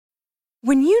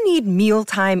When you need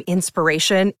mealtime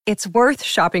inspiration, it's worth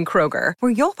shopping Kroger,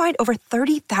 where you'll find over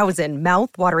 30,000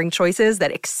 mouth-watering choices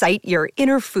that excite your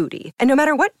inner foodie. And no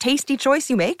matter what tasty choice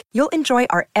you make, you'll enjoy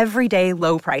our everyday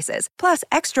low prices, plus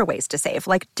extra ways to save,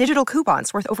 like digital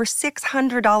coupons worth over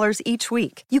 $600 each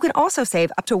week. You can also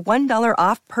save up to $1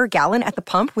 off per gallon at the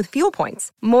pump with fuel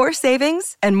points. More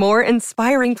savings and more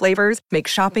inspiring flavors make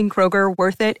shopping Kroger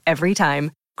worth it every time.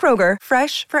 Kroger,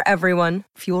 fresh for everyone.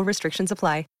 Fuel restrictions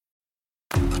apply.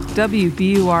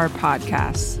 WBUR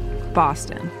Podcasts,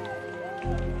 Boston.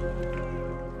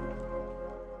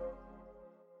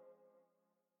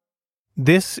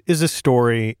 This is a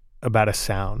story about a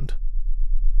sound.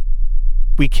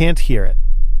 We can't hear it,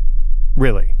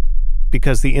 really,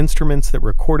 because the instruments that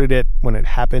recorded it when it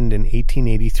happened in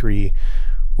 1883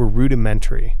 were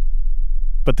rudimentary,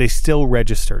 but they still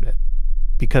registered it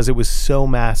because it was so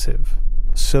massive,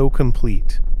 so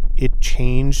complete, it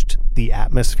changed the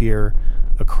atmosphere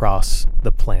across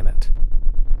the planet.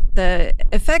 The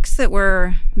effects that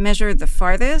were measured the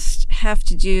farthest have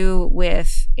to do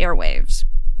with airwaves.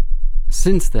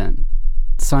 Since then,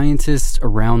 scientists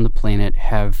around the planet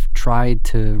have tried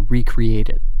to recreate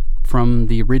it from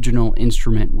the original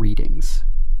instrument readings.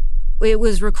 It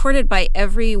was recorded by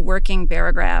every working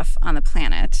barograph on the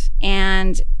planet,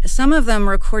 and some of them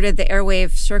recorded the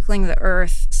airwave circling the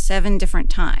Earth 7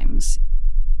 different times.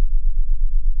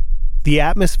 The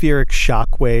atmospheric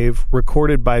shock wave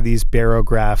recorded by these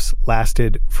barographs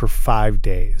lasted for 5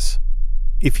 days.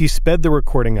 If you sped the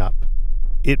recording up,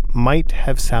 it might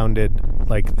have sounded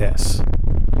like this.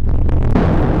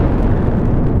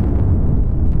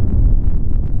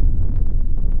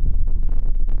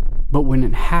 But when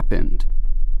it happened,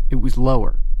 it was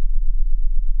lower,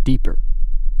 deeper.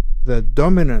 The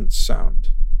dominant sound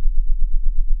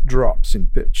drops in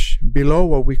pitch below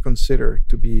what we consider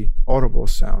to be audible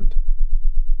sound.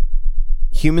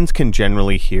 Humans can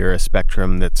generally hear a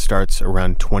spectrum that starts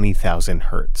around 20,000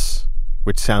 hertz,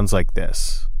 which sounds like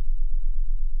this.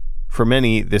 For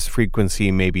many, this frequency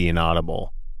may be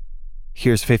inaudible.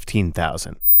 Here's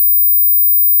 15,000.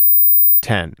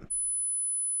 10.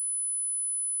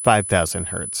 5,000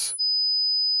 hertz.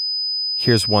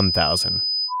 Here's 1,000.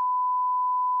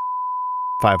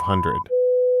 500.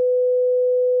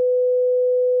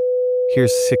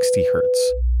 Here's 60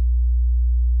 hertz.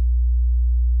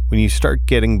 When you start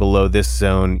getting below this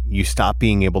zone, you stop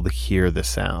being able to hear the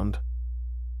sound.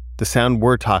 The sound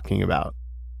we're talking about,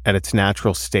 at its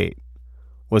natural state,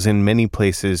 was in many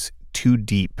places too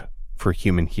deep for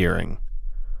human hearing.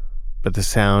 But the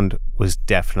sound was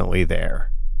definitely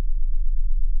there.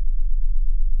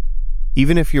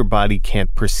 Even if your body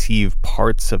can't perceive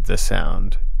parts of the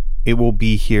sound, it will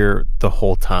be here the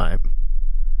whole time,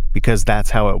 because that's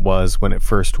how it was when it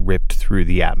first ripped through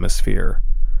the atmosphere.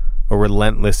 A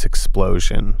relentless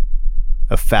explosion,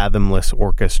 a fathomless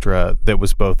orchestra that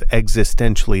was both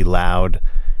existentially loud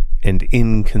and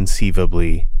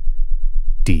inconceivably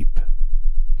deep.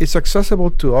 It's accessible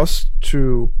to us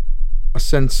through a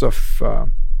sense of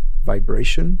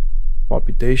vibration,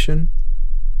 palpitation,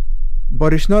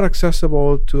 but it's not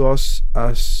accessible to us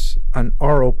as an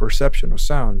oral perception of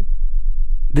sound.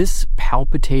 This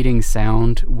palpitating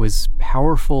sound was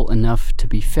powerful enough to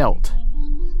be felt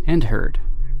and heard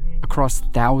across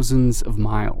thousands of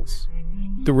miles.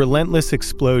 The relentless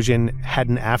explosion had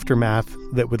an aftermath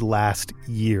that would last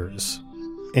years,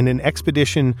 and an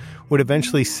expedition would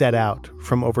eventually set out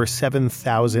from over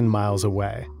 7,000 miles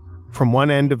away, from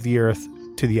one end of the Earth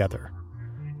to the other,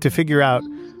 to figure out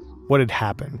what had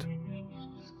happened.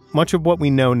 Much of what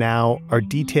we know now are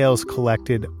details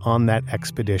collected on that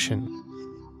expedition.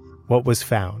 What was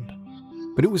found.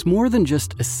 But it was more than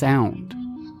just a sound.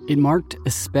 It marked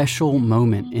a special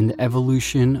moment in the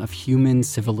evolution of human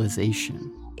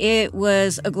civilization. It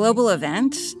was a global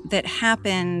event that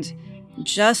happened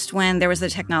just when there was the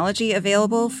technology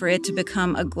available for it to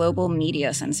become a global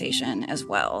media sensation as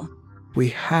well. We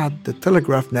had the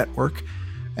telegraph network,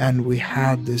 and we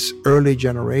had this early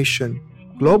generation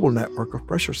global network of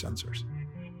pressure sensors.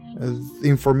 The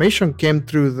information came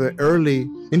through the early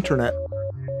internet.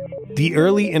 The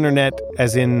early internet,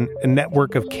 as in a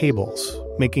network of cables,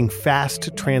 making fast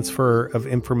transfer of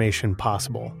information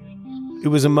possible. It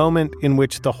was a moment in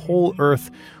which the whole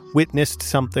Earth witnessed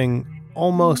something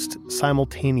almost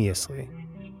simultaneously.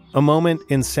 A moment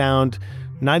in sound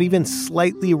not even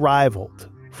slightly rivaled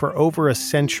for over a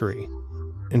century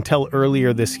until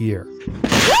earlier this year.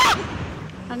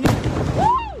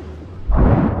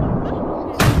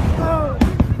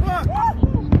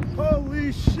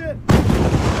 Holy shit!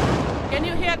 Can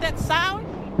you hear that sound?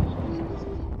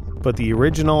 But the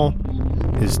original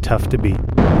is tough to beat.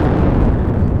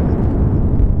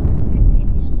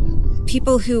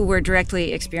 people who were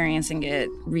directly experiencing it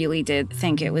really did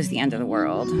think it was the end of the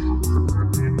world.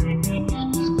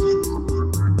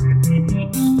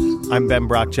 I'm Ben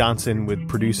Brock Johnson with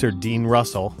producer Dean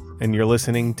Russell, and you're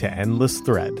listening to Endless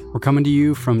Thread. We're coming to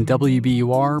you from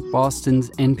WBUR, Boston's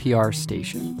NPR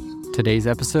station. Today's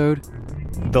episode: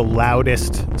 The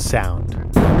Loudest Sound.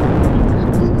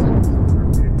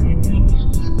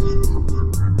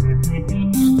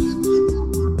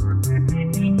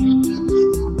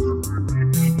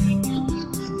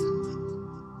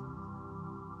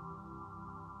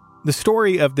 The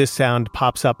story of this sound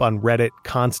pops up on Reddit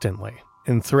constantly,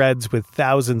 in threads with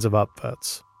thousands of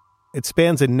upvotes. It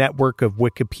spans a network of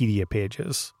Wikipedia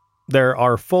pages. There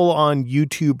are full-on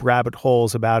YouTube rabbit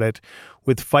holes about it,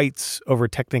 with fights over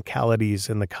technicalities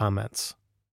in the comments.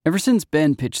 Ever since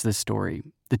Ben pitched this story,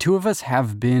 the two of us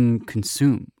have been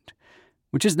consumed,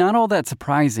 which is not all that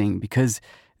surprising because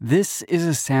this is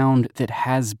a sound that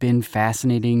has been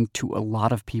fascinating to a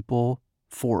lot of people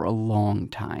for a long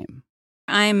time.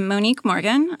 I'm Monique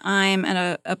Morgan. I'm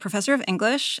a professor of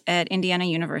English at Indiana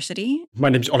University. My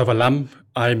name's Oliver Lamb.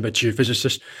 I'm a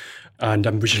geophysicist, and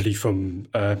I'm originally from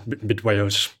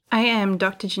mid-Wales. I am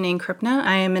Dr. Janine Krippner.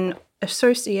 I am an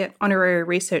associate honorary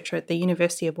researcher at the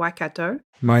University of Waikato.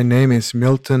 My name is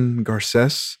Milton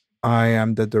Garces. I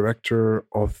am the director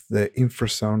of the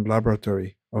Infrasound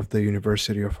Laboratory of the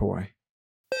University of Hawaii.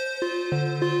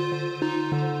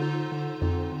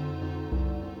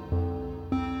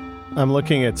 I'm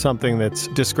looking at something that's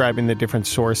describing the different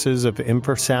sources of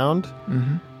infrasound.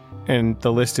 Mm-hmm. And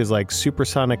the list is like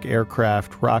supersonic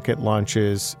aircraft, rocket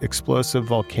launches, explosive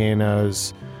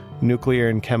volcanoes, nuclear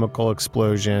and chemical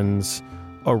explosions,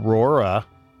 aurora,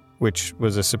 which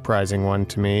was a surprising one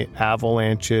to me,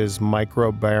 avalanches,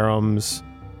 microbaromes,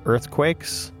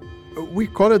 earthquakes. We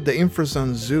call it the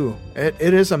infrasound zoo. It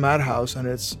is a madhouse, and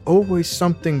it's always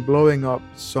something blowing up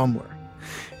somewhere.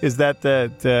 Is that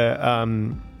the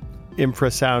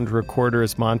infrasound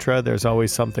recorder's mantra? There's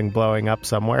always something blowing up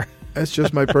somewhere. It's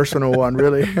just my personal one,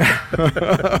 really.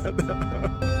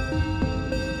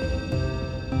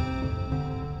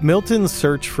 Milton's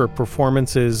search for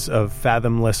performances of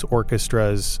fathomless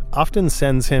orchestras often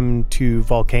sends him to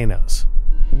volcanoes.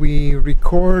 We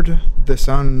record the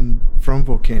sound from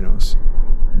volcanoes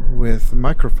with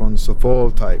microphones of all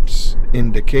types.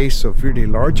 In the case of really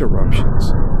large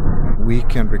eruptions, we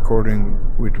can record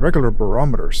with regular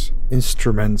barometers,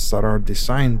 instruments that are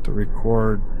designed to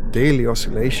record daily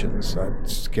oscillations at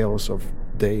scales of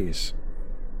days.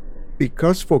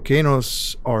 Because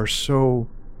volcanoes are so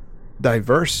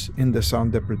diverse in the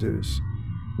sound they produce,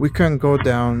 we can go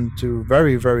down to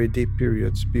very, very deep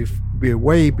periods, be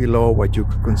way below what you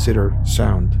could consider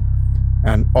sound,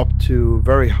 and up to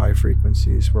very high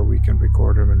frequencies where we can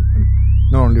record them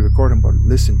and not only record them, but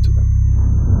listen to them.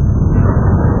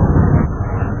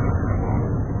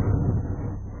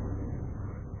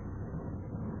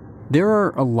 There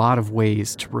are a lot of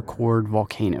ways to record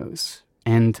volcanoes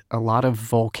and a lot of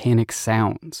volcanic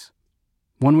sounds.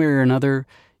 One way or another,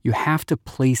 you have to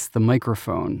place the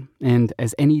microphone, and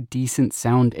as any decent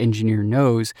sound engineer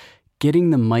knows,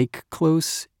 getting the mic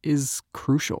close is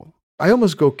crucial. I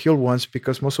almost got killed once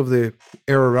because most of the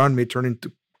air around me turned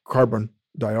into carbon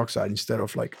dioxide instead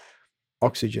of like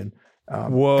oxygen.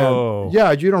 Whoa. And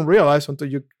yeah, you don't realize until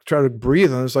you try to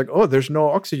breathe, and it's like, oh, there's no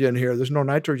oxygen here. There's no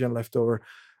nitrogen left over.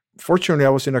 Fortunately, I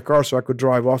was in a car, so I could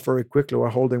drive off very quickly while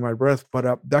holding my breath,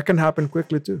 but that can happen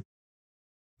quickly too.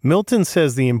 Milton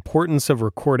says the importance of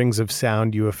recordings of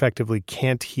sound you effectively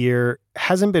can't hear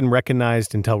hasn't been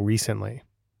recognized until recently.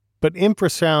 But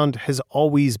infrasound has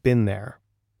always been there,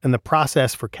 and the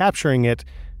process for capturing it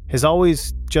has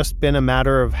always just been a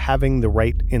matter of having the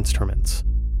right instruments.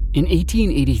 In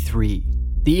 1883,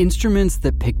 the instruments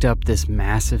that picked up this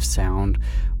massive sound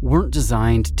weren't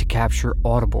designed to capture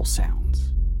audible sounds,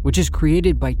 which is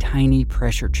created by tiny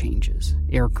pressure changes,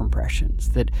 air compressions,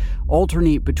 that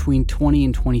alternate between 20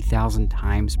 and 20,000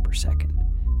 times per second.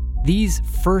 These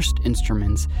first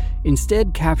instruments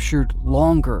instead captured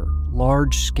longer,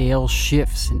 large-scale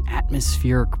shifts in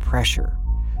atmospheric pressure.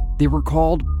 They were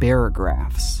called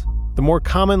barographs. The more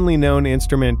commonly known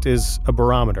instrument is a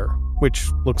barometer, which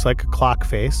looks like a clock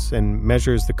face and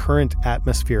measures the current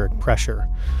atmospheric pressure.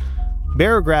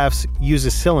 Barographs use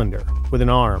a cylinder with an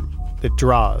arm that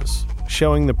draws,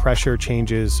 showing the pressure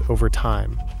changes over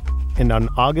time. And on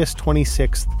August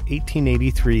 26,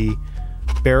 1883,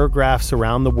 barographs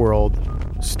around the world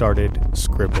started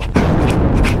scribbling.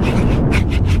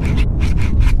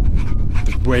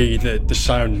 The way that the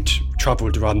sound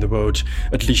travelled around the world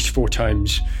at least 4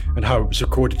 times, and how it was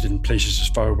recorded in places as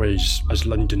far away as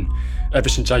London. Ever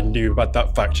since I knew about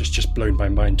that fact, it's just blown my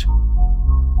mind.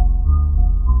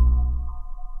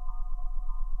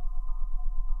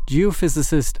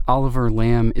 Geophysicist Oliver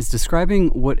Lamb is describing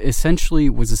what essentially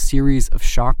was a series of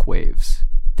shock waves.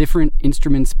 Different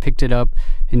instruments picked it up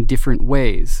in different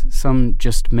ways. Some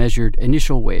just measured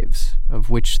initial waves, of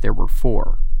which there were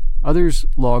 4. Others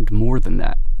logged more than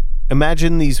that.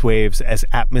 Imagine these waves as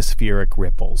atmospheric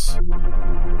ripples.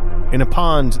 In a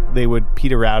pond, they would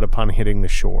peter out upon hitting the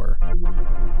shore.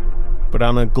 But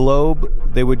on a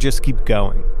globe, they would just keep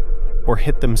going, or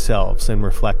hit themselves and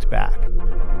reflect back.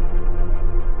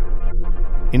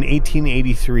 In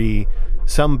 1883,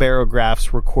 some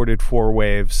barographs recorded 4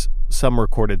 waves, some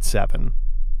recorded 7.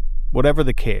 Whatever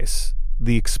the case,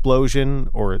 the explosion,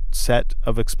 or set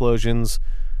of explosions,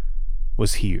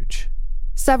 was huge.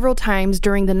 Several times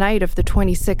during the night of the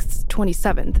 26th,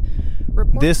 27th,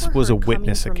 this was a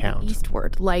witness account.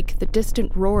 Eastward, like the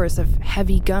distant roars of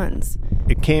heavy guns.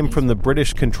 It came from the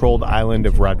British-controlled island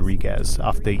of Rodriguez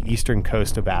off the eastern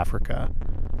coast of Africa,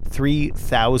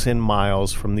 3,000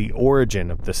 miles from the origin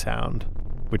of the sound,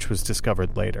 which was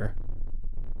discovered later.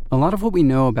 A lot of what we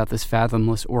know about this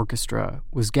fathomless orchestra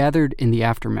was gathered in the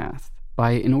aftermath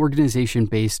by an organization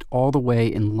based all the way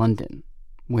in London,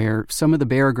 where some of the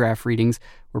barograph readings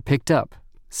were picked up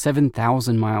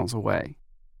 7,000 miles away.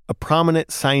 A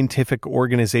prominent scientific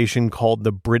organization called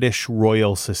the British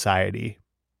Royal Society.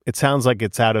 It sounds like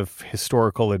it's out of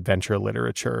historical adventure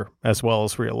literature, as well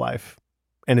as real life.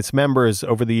 And its members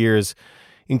over the years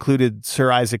included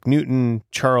Sir Isaac Newton,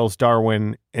 Charles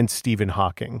Darwin, and Stephen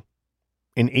Hawking.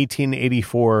 In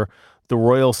 1884, the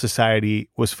Royal Society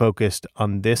was focused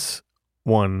on this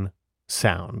one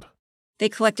sound. They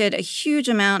collected a huge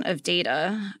amount of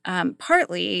data,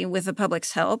 partly with the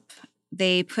public's help.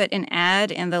 They put an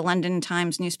ad in the London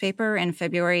Times newspaper in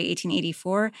February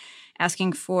 1884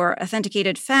 asking for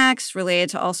authenticated facts related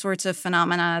to all sorts of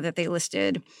phenomena that they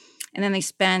listed. And then they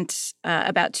spent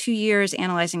about 2 years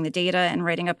analyzing the data and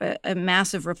writing up a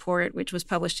massive report, which was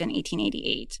published in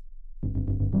 1888.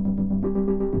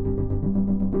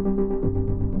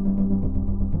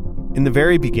 In the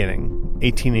very beginning,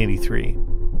 1883,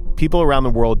 people around the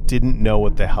world didn't know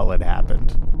what the hell had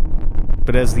happened.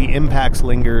 But as the impacts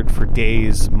lingered for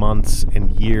days, months,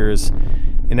 and years,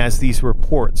 and as these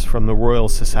reports from the Royal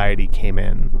Society came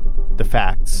in, the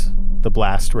facts, the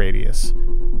blast radius,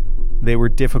 they were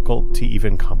difficult to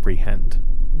even comprehend.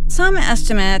 Some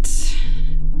estimates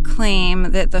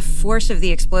claim that the force of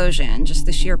the explosion, just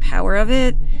the sheer power of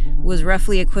it, was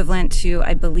roughly equivalent to,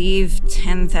 I believe,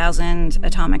 10,000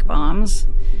 atomic bombs.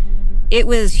 It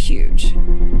was huge.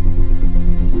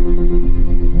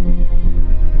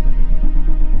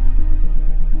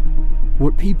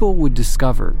 What people would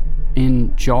discover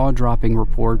in jaw-dropping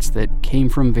reports that came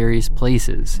from various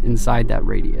places inside that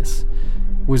radius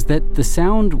was that the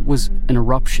sound was an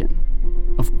eruption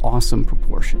of awesome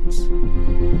proportions.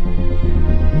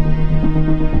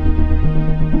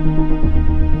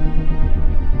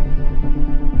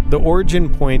 The origin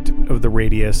point of the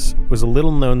radius was a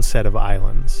little-known set of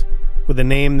islands, with a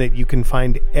name that you can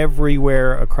find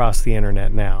everywhere across the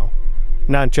internet now.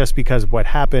 Not just because of what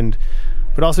happened,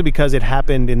 but also because it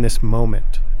happened in this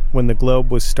moment, when the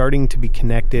globe was starting to be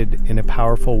connected in a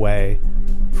powerful way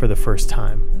for the first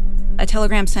time. A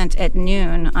telegram sent at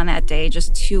noon on that day,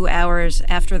 just 2 hours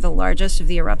after the largest of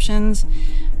the eruptions,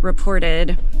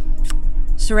 reported,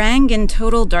 "Serang in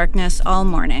total darkness all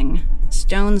morning,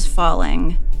 stones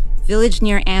falling, village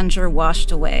near Anger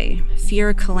washed away,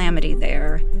 fear calamity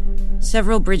there,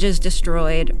 several bridges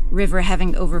destroyed, river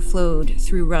having overflowed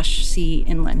through Rush Sea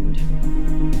inland."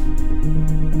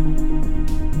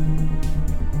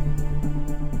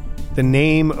 The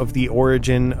name of the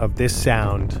origin of this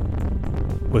sound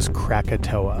was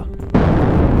Krakatoa.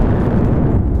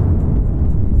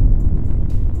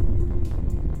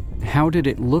 How did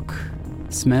it look,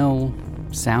 smell,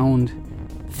 sound,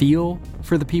 feel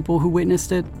for the people who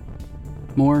witnessed it?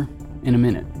 More in a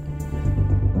minute.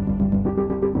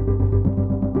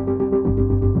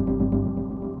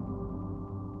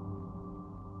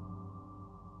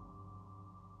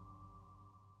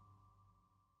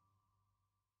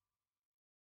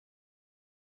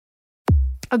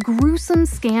 A gruesome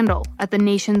scandal at the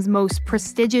nation's most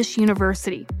prestigious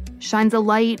university shines a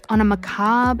light on a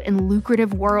macabre and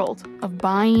lucrative world of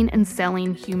buying and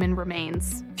selling human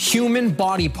remains. Human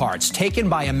body parts taken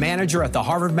by a manager at the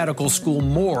Harvard Medical School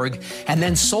morgue and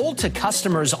then sold to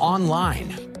customers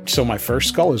online. So my first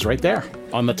skull is right there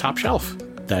on the top shelf.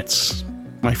 That's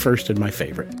my first and my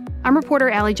favorite. I'm reporter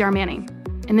Allie Jarmani.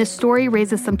 And this story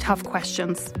raises some tough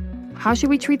questions. How should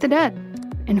we treat the dead?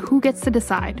 And who gets to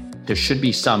decide? There should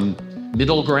be some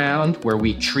middle ground where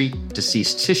we treat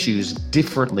deceased tissues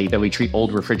differently than we treat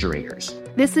old refrigerators.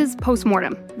 This is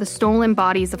Postmortem, the Stolen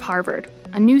Bodies of Harvard,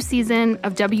 a new season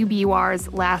of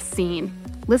WBUR's Last Scene.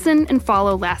 Listen and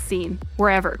follow Last Scene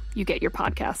wherever you get your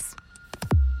podcasts.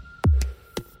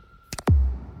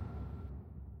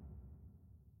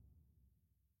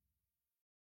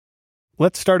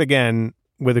 Let's start again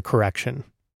with a correction.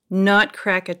 Not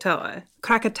Krakatoa.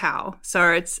 Krakatau.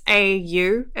 So it's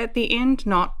A-U at the end,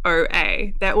 not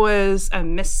O-A. That was a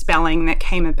misspelling that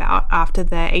came about after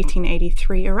the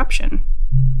 1883 eruption.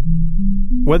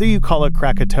 Whether you call it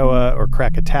Krakatoa or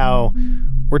Krakatau,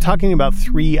 we're talking about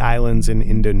 3 islands in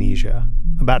Indonesia,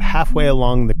 about halfway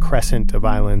along the crescent of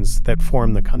islands that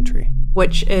form the country.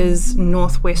 Which is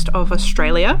northwest of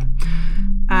Australia.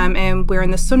 And we're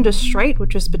in the Sunda Strait,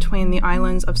 which is between the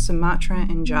islands of Sumatra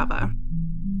and Java.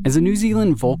 As a New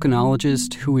Zealand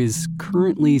volcanologist who is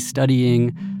currently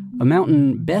studying a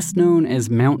mountain best known as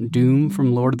Mount Doom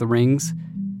from Lord of the Rings,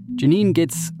 Janine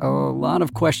gets a lot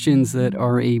of questions that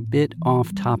are a bit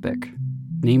off topic,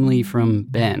 namely from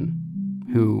Ben,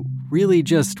 who really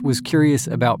just was curious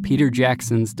about Peter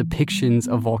Jackson's depictions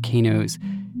of volcanoes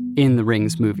in the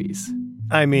Rings movies.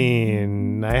 I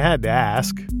mean, I had to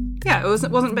ask. Yeah,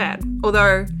 it wasn't bad.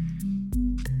 Although,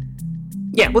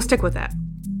 yeah, we'll stick with that.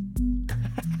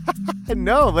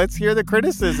 No, let's hear the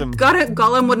criticism. Got it.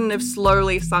 Gollum wouldn't have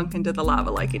slowly sunk into the lava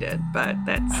like he did, but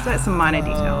that's a minor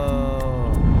detail.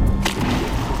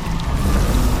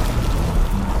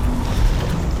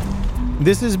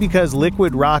 This is because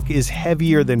liquid rock is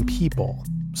heavier than people,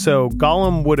 so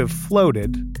Gollum would have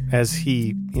floated as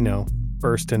he,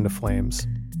 burst into flames.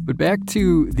 But back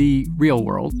to the real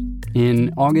world.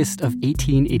 In August of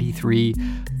 1883,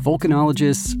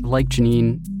 volcanologists like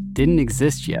Janine didn't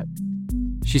exist yet.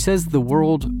 She says the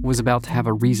world was about to have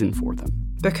a reason for them.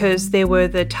 Because there were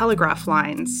the telegraph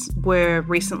lines were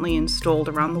recently installed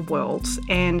around the world,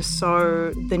 and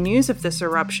so the news of this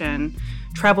eruption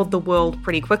traveled the world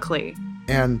pretty quickly.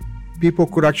 And people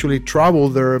could actually travel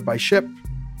there by ship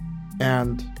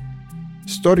and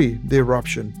study the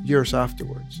eruption years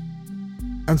afterwards.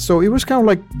 And so it was kind of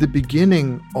like the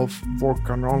beginning of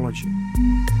volcanology.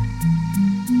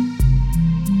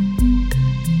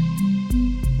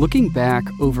 Looking back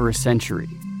over a century,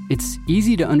 it's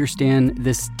easy to understand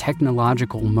this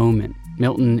technological moment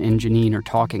Milton and Janine are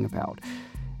talking about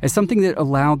as something that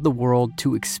allowed the world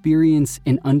to experience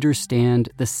and understand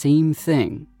the same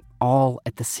thing all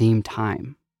at the same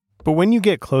time. But when you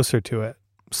get closer to it,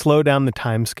 slow down the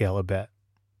time scale a bit.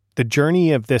 The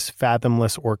journey of this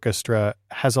fathomless orchestra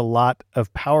has a lot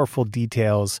of powerful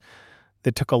details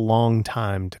that took a long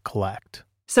time to collect.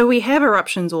 So we have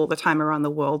eruptions all the time around the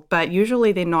world, but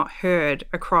usually they're not heard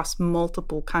across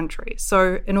multiple countries.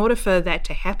 So in order for that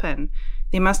to happen,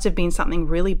 there must have been something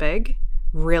really big,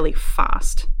 really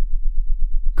fast.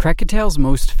 Krakatau's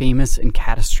most famous and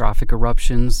catastrophic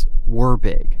eruptions were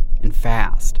big and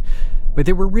fast, but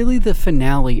they were really the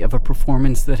finale of a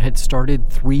performance that had started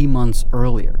 3 months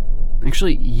earlier.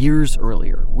 Actually, years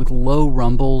earlier, with low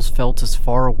rumbles felt as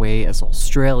far away as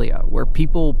Australia, where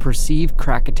people perceived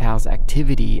Krakatau's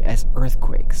activity as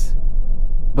earthquakes.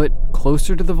 But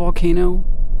closer to the volcano,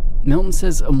 Milton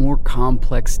says a more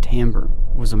complex timbre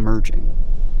was emerging.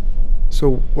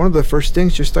 So one of the first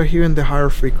things, you start hearing the higher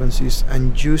frequencies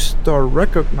and you start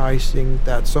recognizing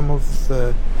that some of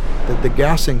the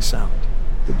gassing sound,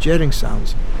 the jetting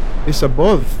sounds, is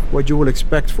above what you would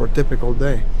expect for a typical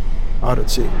day out at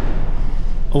sea.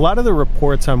 A lot of the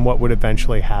reports on what would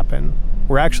eventually happen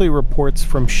were actually reports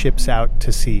from ships out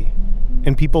to sea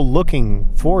and people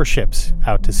looking for ships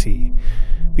out to sea.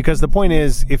 Because the point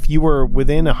is, if you were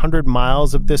within 100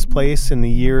 miles of this place in the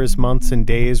years, months, and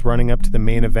days running up to the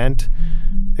main event,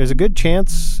 there's a good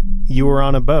chance you were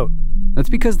on a boat. That's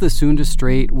because the Sunda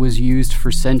Strait was used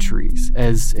for centuries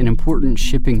as an important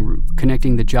shipping route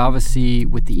connecting the Java Sea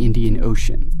with the Indian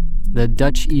Ocean. The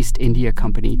Dutch East India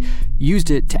Company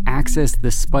used it to access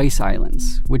the Spice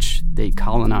Islands, which they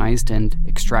colonized and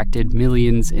extracted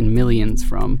millions and millions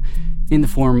from in the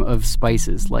form of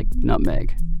spices like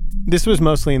nutmeg. This was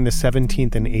mostly in the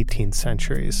 17th and 18th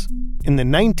centuries. In the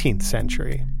 19th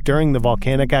century, during the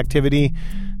volcanic activity,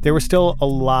 there were still a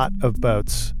lot of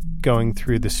boats going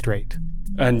through the strait.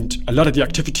 And a lot of the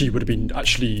activity would have been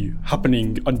actually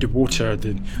happening underwater.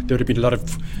 There would have been a lot of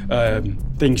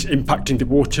things impacting the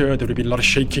water. There would have been a lot of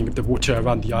shaking of the water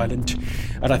around the island.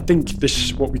 And I think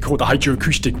this, what we call the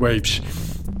hydroacoustic waves,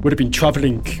 would have been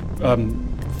traveling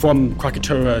from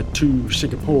Krakatoa to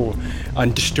Singapore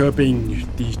and disturbing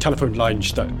the telephone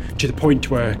lines to the point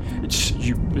where it's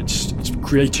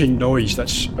creating noise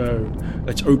that's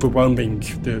overwhelming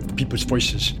the people's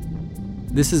voices.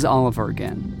 This is Oliver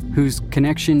again, whose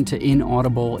connection to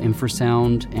inaudible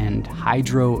infrasound and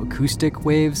hydroacoustic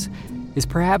waves is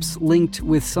perhaps linked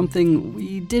with something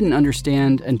we didn't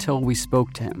understand until we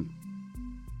spoke to him.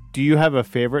 Do you have a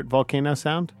favorite volcano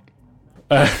sound?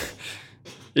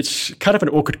 It's kind of an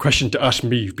awkward question to ask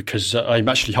me because I'm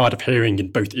actually hard of hearing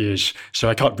in both ears, so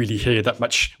I can't really hear that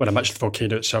much when I'm at the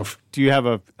volcano itself. Do you have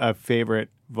a favorite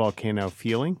volcano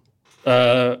feeling?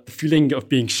 The feeling of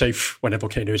being safe when a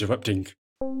volcano is erupting.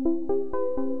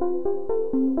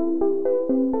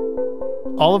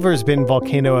 Oliver's been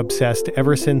volcano obsessed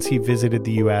ever since he visited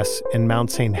the U.S. and Mount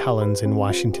St. Helens in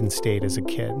Washington state as a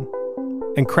kid.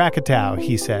 And Krakatoa,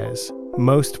 he says,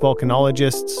 most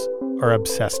volcanologists are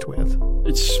obsessed with.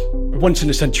 It's a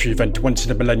once-in-a-century event,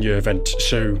 once-in-a-millennia event,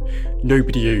 so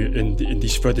nobody in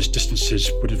these furthest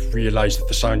distances would have realized that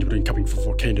the sound would have been coming from a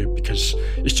volcano because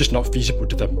it's just not feasible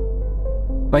to them.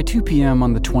 By 2 p.m.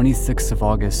 on the 26th of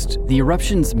August, the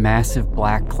eruption's massive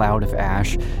black cloud of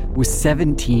ash was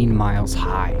 17 miles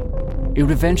high. It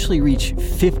would eventually reach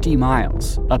 50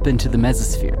 miles up into the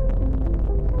mesosphere.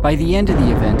 By the end of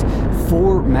the event,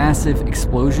 4 massive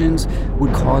explosions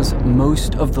would cause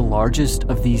most of the largest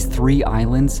of these 3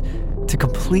 islands to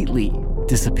completely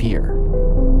disappear.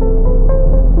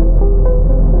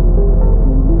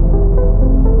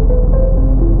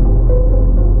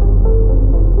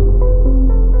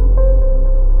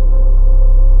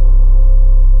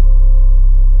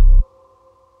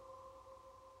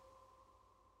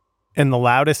 And the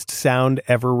loudest sound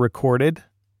ever recorded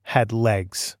had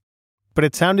legs. But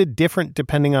it sounded different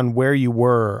depending on where you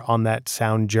were on that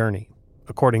sound journey,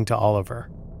 according to Oliver.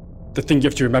 The thing you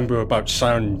have to remember about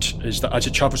sound is that as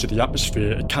it travels through the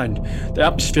atmosphere, the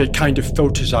atmosphere kind of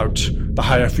filters out the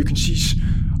higher frequencies,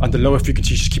 and the lower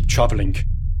frequencies just keep traveling.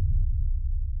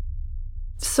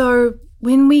 So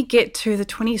when we get to the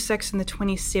 26th and the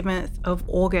 27th of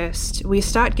August, we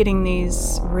start getting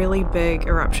these really big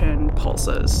eruption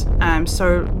pulses.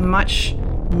 So much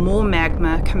more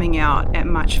magma coming out at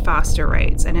much faster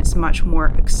rates, and it's much more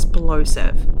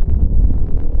explosive.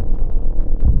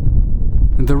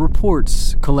 The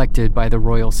reports collected by the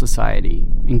Royal Society,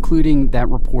 including that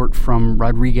report from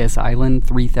Rodriguez Island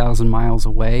 3,000 miles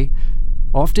away,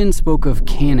 often spoke of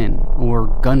cannon or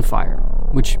gunfire,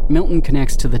 which Milton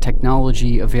connects to the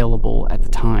technology available at the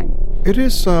time. It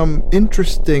is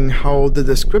interesting how the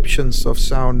descriptions of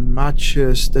sound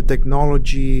matches the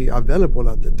technology available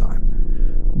at the time.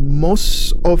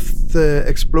 Most of the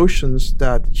explosions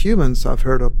that humans have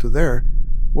heard up to there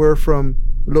were from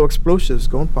low explosives,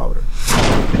 gunpowder.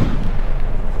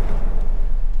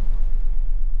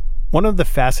 One of the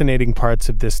fascinating parts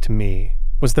of this to me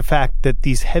was the fact that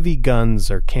these heavy guns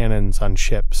or cannons on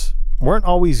ships weren't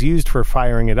always used for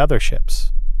firing at other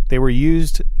ships. They were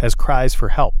used as cries for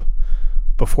help.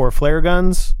 Before flare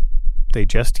guns, they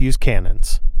just used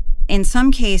cannons. In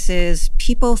some cases,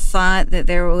 people thought that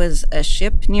there was a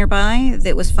ship nearby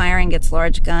that was firing its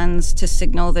large guns to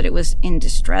signal that it was in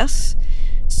distress.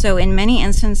 So in many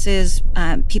instances,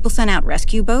 people sent out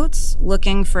rescue boats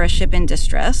looking for a ship in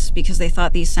distress because they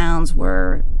thought these sounds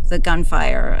were the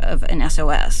gunfire of an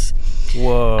SOS.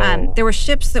 Whoa. There were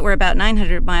ships that were about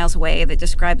 900 miles away that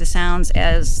described the sounds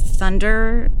as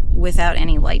thunder without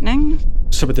any lightning.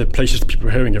 Some of the places that people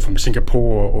were hearing it from,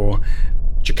 Singapore or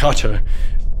Jakarta,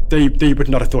 they would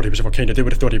not have thought it was a volcano. They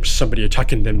would have thought it was somebody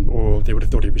attacking them, or they would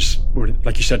have thought it was,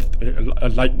 like you said, a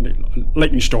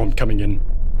lightning storm coming in.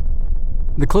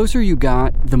 The closer you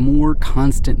got, the more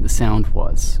constant the sound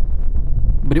was.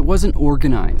 But it wasn't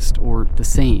organized or the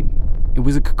same. It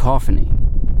was a cacophony.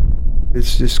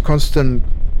 It's this constant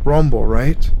rumble,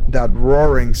 right? That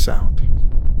roaring sound.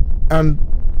 And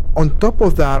on top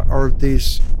of that are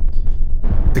these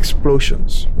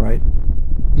explosions, right?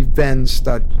 Events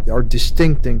that are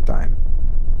distinct in time.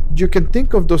 You can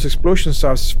think of those explosions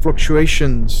as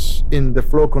fluctuations in the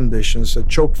flow conditions. A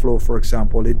choke flow, for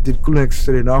example, it couldn't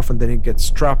extend enough and then it gets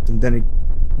trapped and then it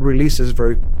releases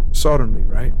very suddenly,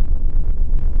 right?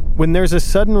 When there's a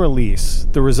sudden release,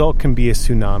 the result can be a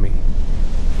tsunami,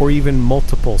 or even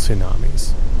multiple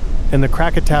tsunamis. And the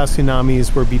Krakatoa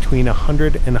tsunamis were between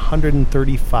 100 and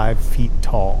 135 feet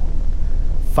tall,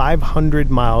 500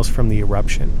 miles from the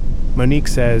eruption. Monique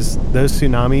says those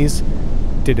tsunamis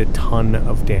did a ton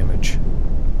of damage.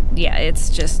 Yeah, it's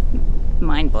just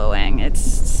mind-blowing. It's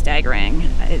staggering.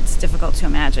 It's difficult to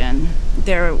imagine.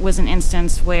 There was an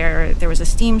instance where there was a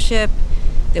steamship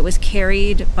that was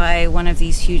carried by one of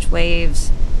these huge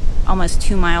waves, almost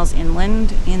 2 miles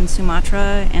inland in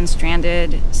Sumatra and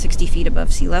stranded 60 feet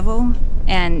above sea level.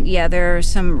 And yeah, there are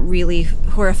some really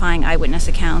horrifying eyewitness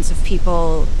accounts of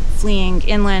people fleeing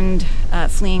inland,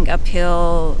 fleeing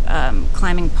uphill,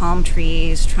 climbing palm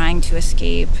trees, trying to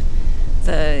escape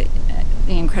the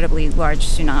incredibly large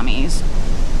tsunamis.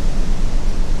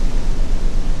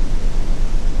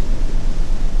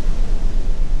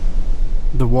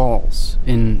 The walls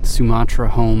in Sumatra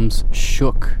homes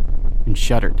shook and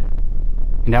shuddered.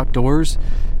 And outdoors,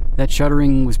 that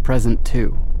shuddering was present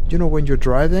too. You know, when you're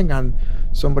driving and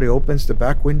somebody opens the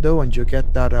back window and you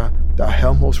get that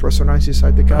Helmholtz resonance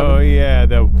inside the cabin? Oh, yeah,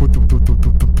 that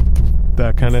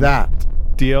kind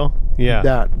of deal? Yeah.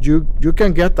 That you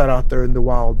can get that out there in the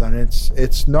wild, and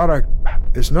it's not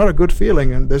a good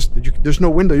feeling, and there's no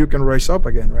window you can raise up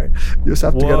again, right? You just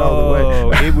have to get out of the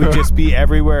way. It would just be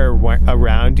everywhere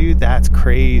around you. That's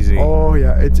crazy. Oh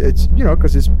yeah, it's you know,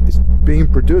 because it's being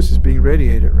produced, it's being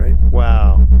radiated, right?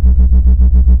 Wow.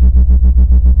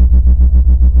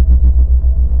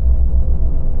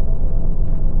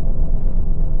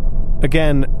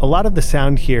 Again, a lot of the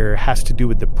sound here has to do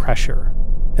with the pressure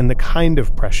and the kind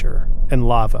of pressure and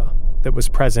lava that was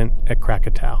present at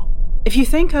Krakatoa. If you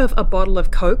think of a bottle of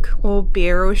Coke or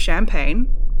beer or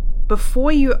champagne,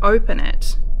 before you open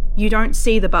it, you don't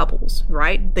see the bubbles,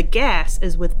 right? The gas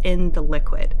is within the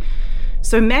liquid.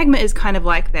 So magma is kind of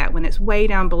like that. When it's way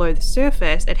down below the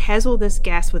surface, it has all this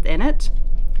gas within it.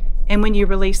 And when you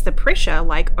release the pressure,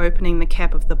 like opening the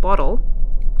cap of the bottle,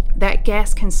 that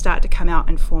gas can start to come out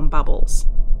and form bubbles.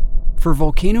 For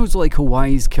volcanoes like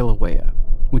Hawaii's Kilauea,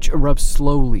 which erupts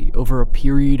slowly over a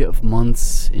period of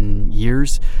months and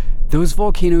years, those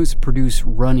volcanoes produce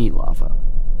runny lava.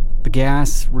 The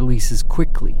gas releases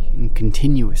quickly and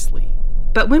continuously.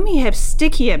 But when we have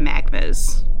stickier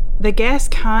magmas, the gas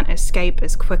can't escape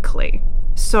as quickly.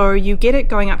 So you get it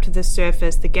going up to the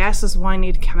surface, the gas is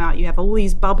wanting to come out, you have all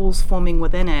these bubbles forming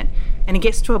within it, and it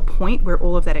gets to a point where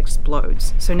all of that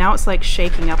explodes. So now it's like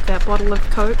shaking up that bottle of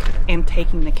Coke and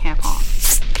taking the cap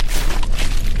off.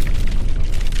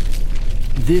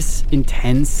 This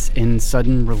intense and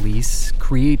sudden release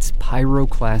creates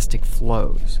pyroclastic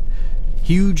flows.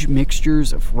 Huge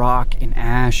mixtures of rock and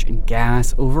ash and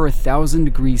gas over 1,000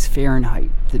 degrees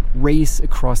Fahrenheit that race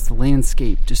across the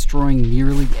landscape, destroying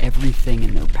nearly everything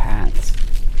in their paths.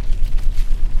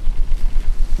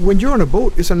 When you're on a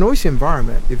boat, it's a noisy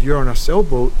environment. If you're on a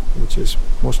sailboat, which is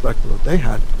most likely what they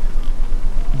had,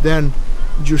 then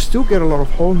you still get a lot of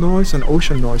hull noise and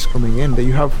ocean noise coming in. Then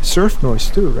you have surf noise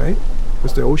too, right?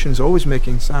 Because the ocean is always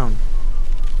making sound.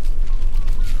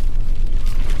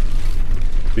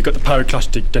 We've got the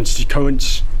pyroclastic density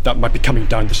currents that might be coming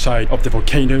down the side of the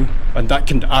volcano, and that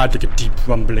can add like a deep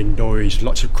rumbling noise,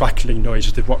 lots of crackling noise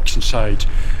as the rocks inside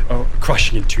are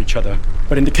crashing into each other.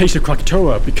 But in the case of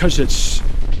Krakatoa, because it's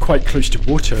quite close to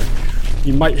water,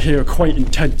 you might hear a quite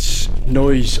intense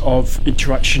noise of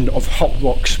interaction of hot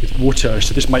rocks with water,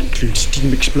 so this might include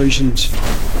steam explosions.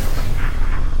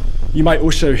 You might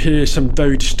also hear some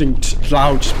very distinct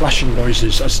loud splashing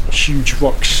noises as huge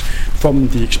rocks from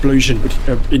the explosion would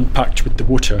impact with the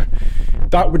water.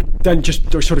 That would then just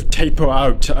sort of taper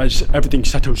out as everything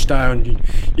settles down.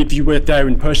 If you were there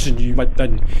in person, you might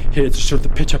then hear sort of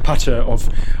the pitter-patter of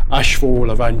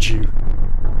ashfall around you.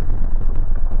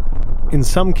 In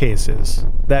some cases,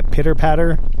 that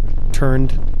pitter-patter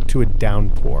turned to a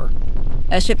downpour.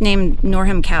 A ship named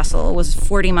Norham Castle was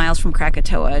 40 miles from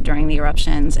Krakatoa during the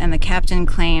eruptions, and the captain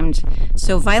claimed,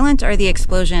 "So violent are the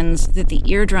explosions that the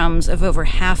eardrums of over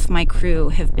half my crew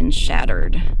have been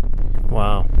shattered."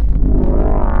 Wow.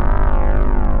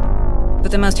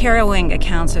 But the most harrowing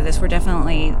accounts of this were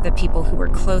definitely the people who were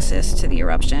closest to the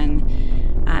eruption,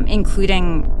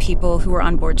 including people who were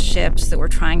on board ships that were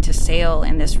trying to sail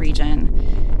in this region.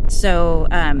 So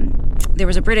there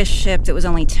was a British ship that was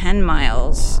only 10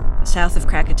 miles south of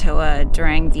Krakatoa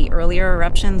during the earlier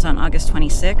eruptions on August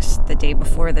 26th, the day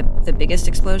before the biggest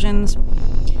explosions.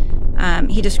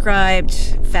 He described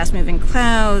fast-moving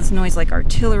clouds, noise like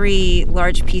artillery,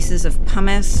 large pieces of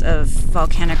pumice of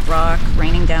volcanic rock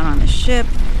raining down on the ship.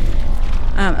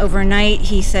 Overnight,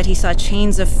 he said he saw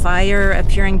chains of fire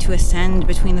appearing to ascend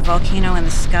between the volcano and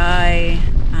the sky.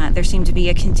 There seemed to be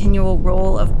a continual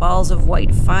roll of balls of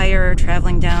white fire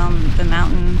traveling down the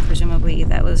mountain. Presumably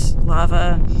that was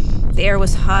lava. The air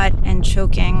was hot and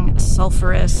choking,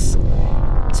 sulfurous.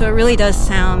 So it really does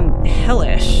sound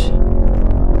hellish.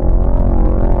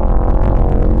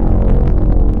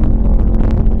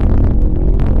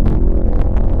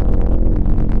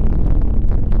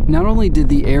 Not only did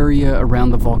the area around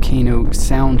the volcano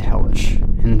sound hellish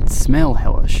and smell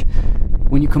hellish,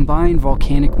 When you combine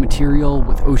volcanic material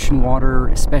with ocean water,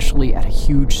 especially at a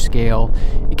huge scale,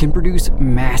 it can produce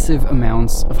massive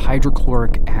amounts of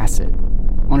hydrochloric acid.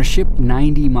 On a ship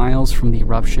 90 miles from the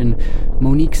eruption,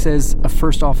 Monique says a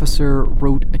first officer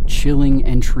wrote a chilling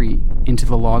entry into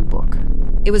the logbook.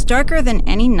 It was darker than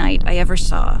any night I ever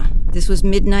saw. This was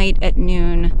midnight at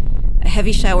noon. A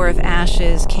heavy shower of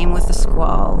ashes came with the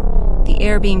squall, the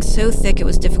air being so thick it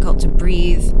was difficult to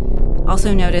breathe.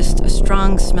 Also noticed a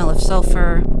strong smell of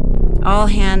sulfur. All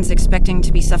hands expecting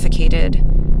to be suffocated.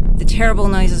 The terrible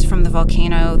noises from the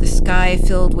volcano, the sky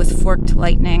filled with forked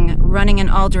lightning, running in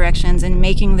all directions and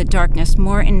making the darkness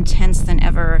more intense than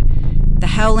ever. The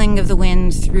howling of the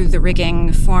wind through the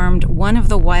rigging formed one of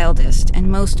the wildest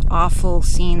and most awful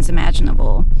scenes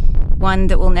imaginable. One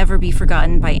that will never be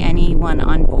forgotten by anyone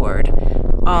on board,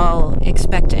 all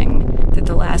expecting that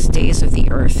the last days of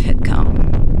the Earth had come.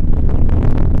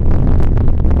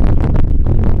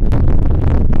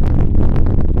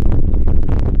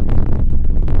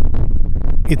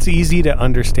 It's easy to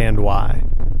understand why.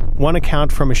 One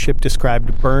account from a ship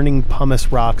described burning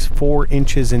pumice rocks 4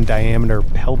 inches in diameter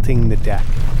pelting the deck.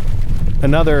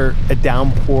 Another, a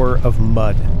downpour of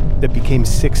mud that became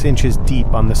 6 inches deep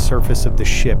on the surface of the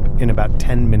ship in about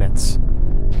 10 minutes.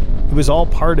 It was all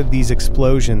part of these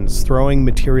explosions throwing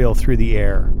material through the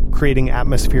air, creating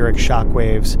atmospheric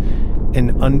shockwaves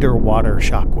and underwater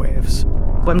shockwaves.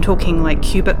 I'm talking like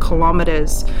cubic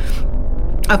kilometers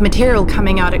of material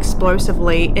coming out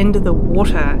explosively into the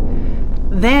water.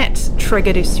 That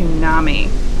triggered a tsunami.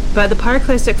 But the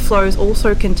pyroclastic flows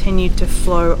also continued to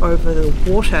flow over the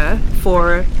water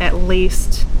for at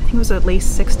least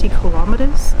 60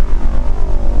 kilometers.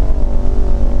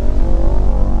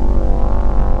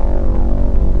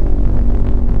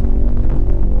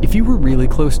 If you were really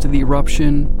close to the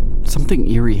eruption, something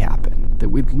eerie happened that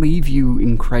would leave you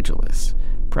incredulous,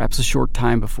 perhaps a short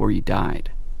time before you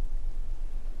died.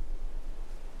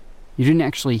 You didn't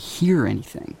actually hear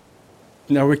anything.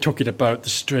 Now we're talking about the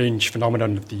strange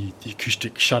phenomenon of the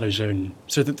acoustic shadow zone.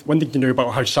 So one thing to know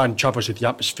about how sound travels with the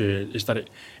atmosphere is that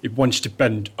it wants to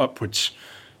bend upwards.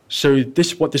 So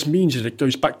what this means is it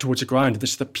goes back towards the ground.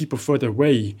 This is that people further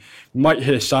away might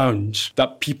hear sounds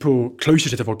that people closer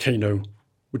to the volcano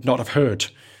would not have heard.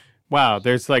 Wow,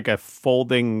 there's like a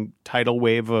folding tidal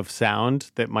wave of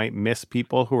sound that might miss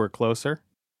people who are closer?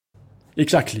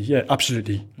 Exactly, yeah,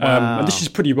 absolutely. Wow. And this is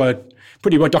pretty well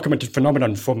documented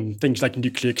phenomenon from things like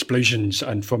nuclear explosions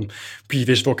and from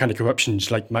previous volcanic eruptions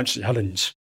like Mount St.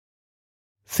 Helens.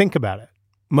 Think about it.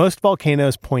 Most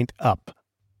volcanoes point up,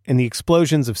 and the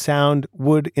explosions of sound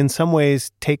would, in some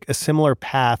ways, take a similar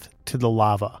path to the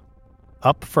lava.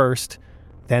 Up first,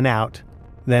 then out,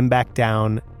 then back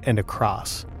down and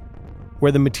across.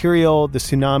 Where the material, the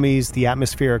tsunamis, the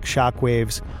atmospheric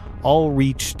shockwaves all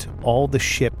reached all the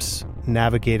ships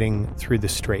navigating through the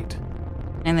strait.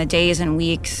 In the days and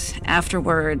weeks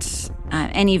afterwards,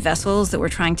 any vessels that were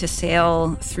trying to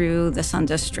sail through the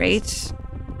Sunda Strait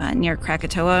near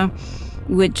Krakatoa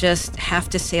would just have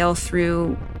to sail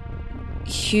through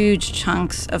huge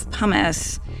chunks of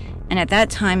pumice. And at that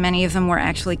time, many of them were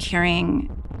actually carrying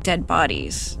dead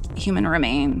bodies, human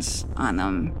remains on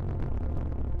them.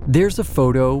 There's a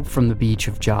photo from the beach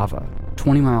of Java,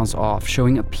 20 miles off,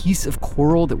 showing a piece of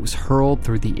coral that was hurled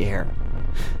through the air.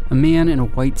 A man in a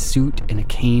white suit and a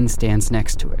cane stands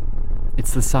next to it.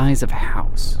 It's the size of a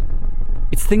house.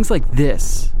 It's things like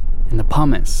this, and the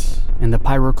pumice, and the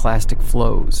pyroclastic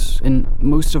flows, and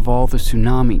most of all the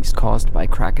tsunamis caused by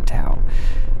Krakatoa,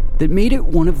 that made it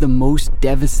one of the most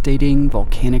devastating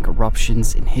volcanic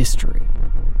eruptions in history.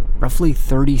 Roughly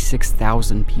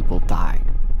 36,000 people died,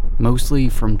 mostly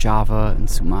from Java and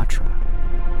Sumatra.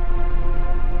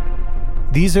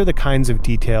 These are the kinds of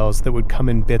details that would come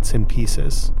in bits and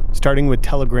pieces, starting with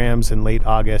telegrams in late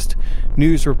August,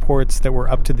 news reports that were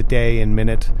up to the day and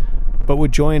minute, but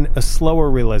would join a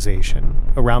slower realization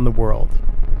around the world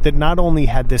that not only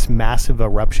had this massive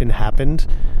eruption happened,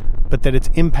 but that its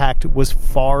impact was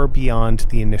far beyond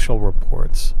the initial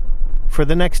reports. For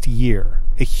the next year,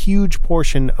 a huge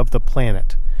portion of the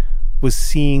planet was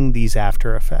seeing these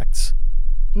after effects.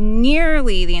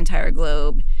 Nearly the entire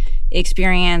globe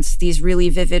experienced these really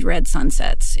vivid red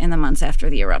sunsets in the months after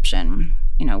the eruption.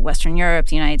 You know, Western Europe,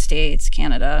 the United States,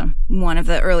 Canada. One of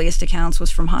the earliest accounts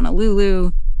was from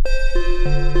Honolulu.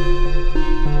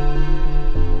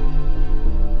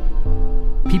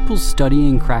 People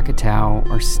studying Krakatoa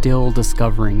are still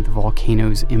discovering the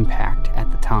volcano's impact at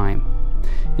the time.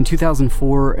 In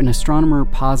 2004, an astronomer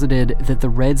posited that the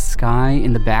red sky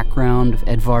in the background of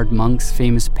Edvard Munch's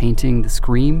famous painting The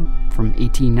Scream from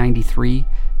 1893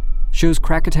 shows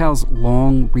Krakatau's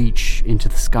long reach into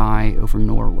the sky over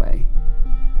Norway.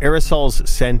 Aerosols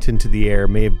sent into the air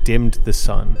may have dimmed the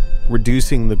sun,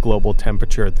 reducing the global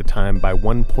temperature at the time by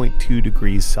 1.2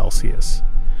 degrees Celsius,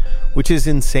 which is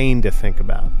insane to think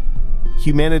about.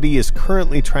 Humanity is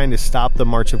currently trying to stop the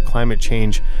march of climate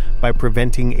change by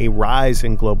preventing a rise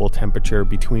in global temperature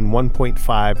between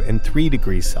 1.5 and 3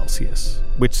 degrees Celsius,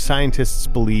 which scientists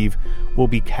believe will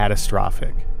be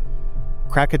catastrophic.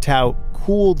 Krakatau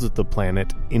cooled the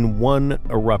planet in one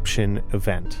eruption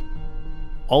event.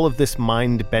 All of this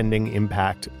mind-bending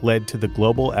impact led to the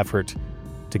global effort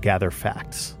to gather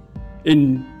facts.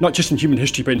 Not just in human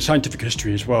history, but in scientific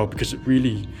history as well, because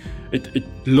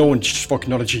it launched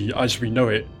volcanology as we know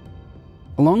it.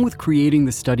 Along with creating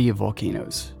the study of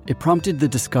volcanoes, it prompted the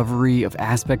discovery of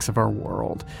aspects of our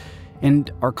world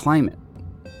and our climate.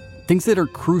 Things that are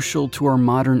crucial to our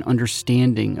modern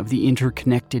understanding of the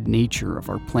interconnected nature of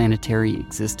our planetary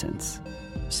existence.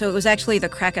 So it was actually the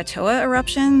Krakatoa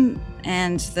eruption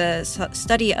and the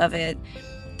study of it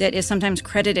that is sometimes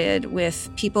credited with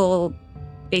people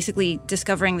basically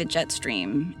discovering the jet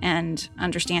stream and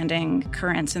understanding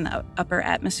currents in the upper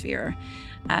atmosphere.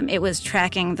 It was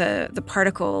tracking the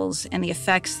particles and the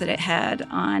effects that it had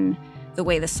on the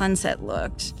way the sunset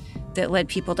looked that led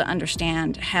people to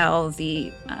understand how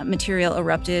the material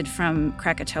erupted from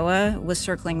Krakatoa was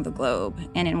circling the globe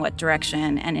and in what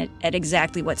direction and at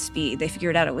exactly what speed. They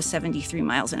figured out it was 73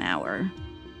 miles an hour.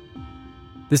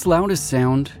 This loudest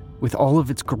sound, with all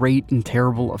of its great and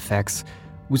terrible effects,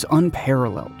 was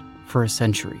unparalleled for a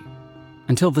century.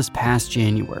 Until this past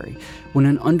January, when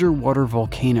an underwater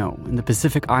volcano in the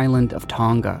Pacific island of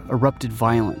Tonga erupted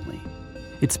violently.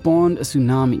 It spawned a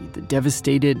tsunami that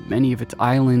devastated many of its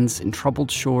islands and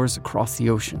troubled shores across the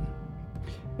ocean.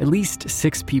 At least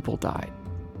 6 people died.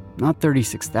 Not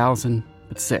 36,000,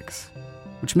 but 6.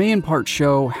 Which may in part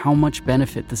show how much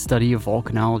benefit the study of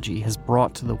volcanology has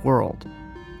brought to the world,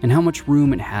 and how much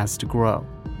room it has to grow.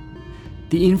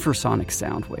 The infrasonic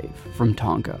sound wave from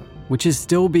Tonga, which is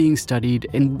still being studied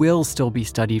and will still be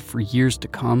studied for years to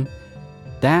come,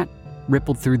 that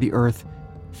rippled through the earth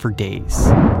for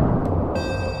days.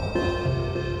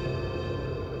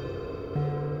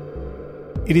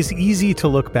 It is easy to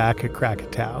look back at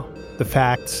Krakatau, the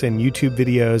facts and YouTube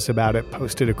videos about it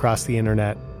posted across the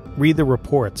internet, read the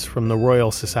reports from the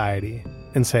Royal Society,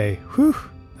 and say, whew,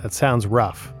 that sounds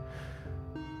rough.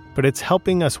 But it's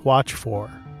helping us watch for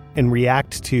and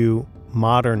react to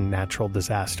modern natural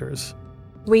disasters.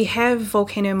 We have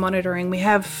volcano monitoring. We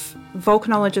have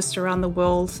volcanologists around the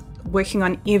world working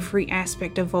on every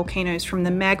aspect of volcanoes, from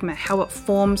the magma, how it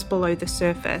forms below the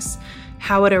surface,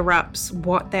 how it erupts,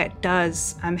 what that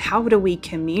does, how do we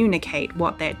communicate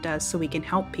what that does so we can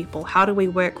help people, how do we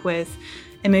work with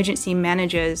emergency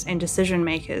managers and decision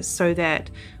makers so that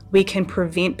we can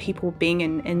prevent people being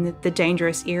in the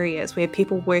dangerous areas. We have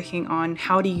people working on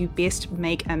how do you best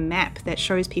make a map that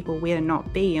shows people where to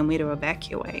not be and where to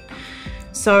evacuate.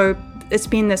 So it's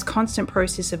been this constant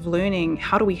process of learning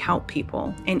how do we help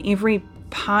people, and every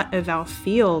part of our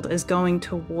field is going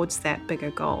towards that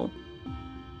bigger goal.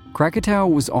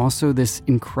 Krakatau was also this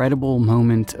incredible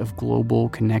moment of global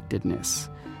connectedness,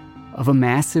 of a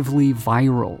massively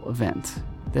viral event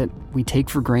that we take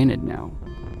for granted now.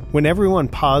 When everyone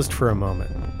paused for a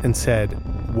moment and said,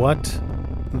 what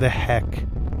the heck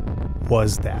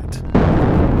was that?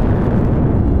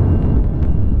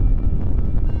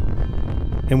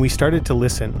 And we started to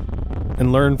listen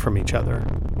and learn from each other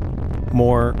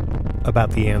more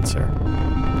about the answer.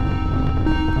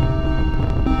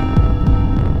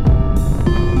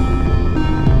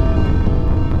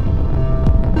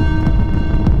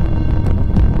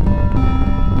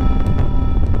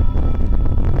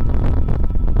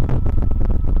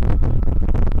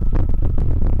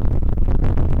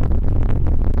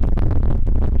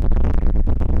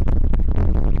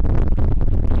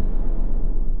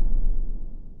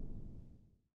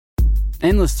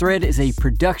 Endless Thread is a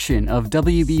production of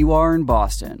WBUR in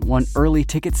Boston. Want early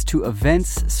tickets to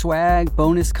events, swag,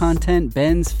 bonus content,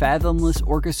 Ben's Fathomless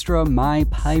Orchestra, My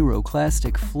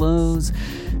Pyroclastic Flows?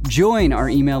 Join our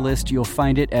email list. You'll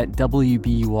find it at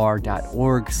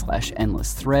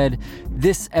wbur.org/endlessthread.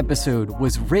 This episode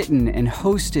was written and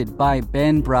hosted by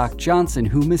Ben Brock Johnson,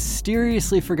 who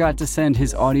mysteriously forgot to send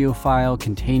his audio file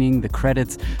containing the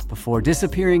credits before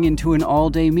disappearing into an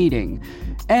all-day meeting.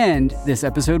 And this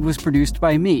episode was produced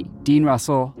by me, Dean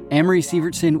Russell. Amory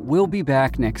Sievertson will be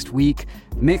back next week.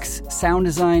 Mix, sound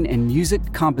design, and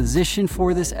music composition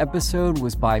for this episode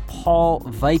was by Paul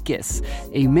Vikis,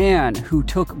 a man who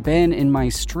took Ben and my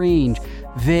strange,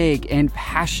 vague, and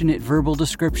passionate verbal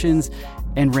descriptions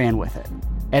and ran with it.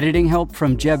 Editing help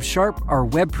from Jeb Sharp. Our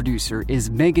web producer is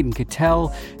Megan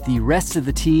Cattell. The rest of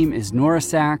the team is Nora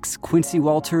Sachs, Quincy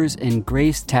Walters, and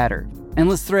Grace Tatter.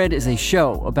 Endless Thread is a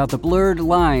show about the blurred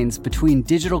lines between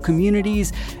digital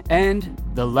communities and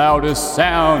the loudest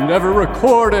sound ever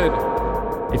recorded.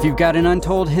 If you've got an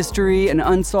untold history, an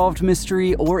unsolved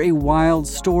mystery, or a wild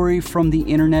story from the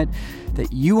internet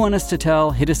that you want us to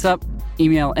tell, hit us up.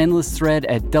 Email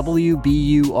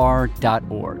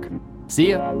endlessthread@wbur.org.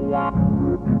 See ya.